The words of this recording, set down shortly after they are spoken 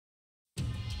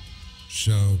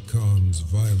Shao Kahn's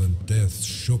violent death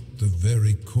shook the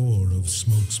very core of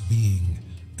Smoke's being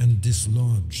and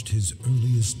dislodged his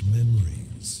earliest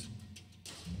memories.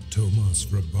 Tomas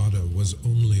Vrbada was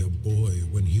only a boy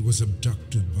when he was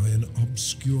abducted by an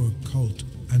obscure cult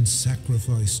and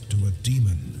sacrificed to a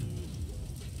demon.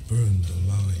 Burned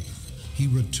alive, he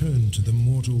returned to the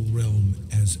mortal realm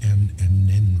as an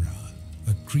Enenra,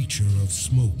 a creature of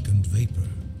smoke and vapor.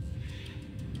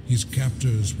 His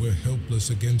captors were helpless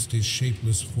against his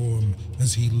shapeless form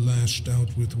as he lashed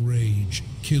out with rage,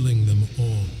 killing them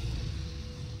all.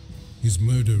 His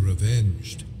murder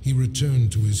avenged, he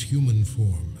returned to his human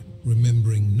form,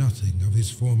 remembering nothing of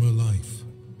his former life.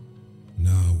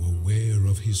 Now aware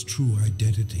of his true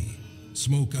identity,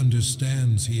 Smoke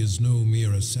understands he is no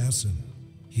mere assassin.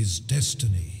 His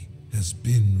destiny has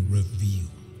been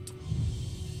revealed.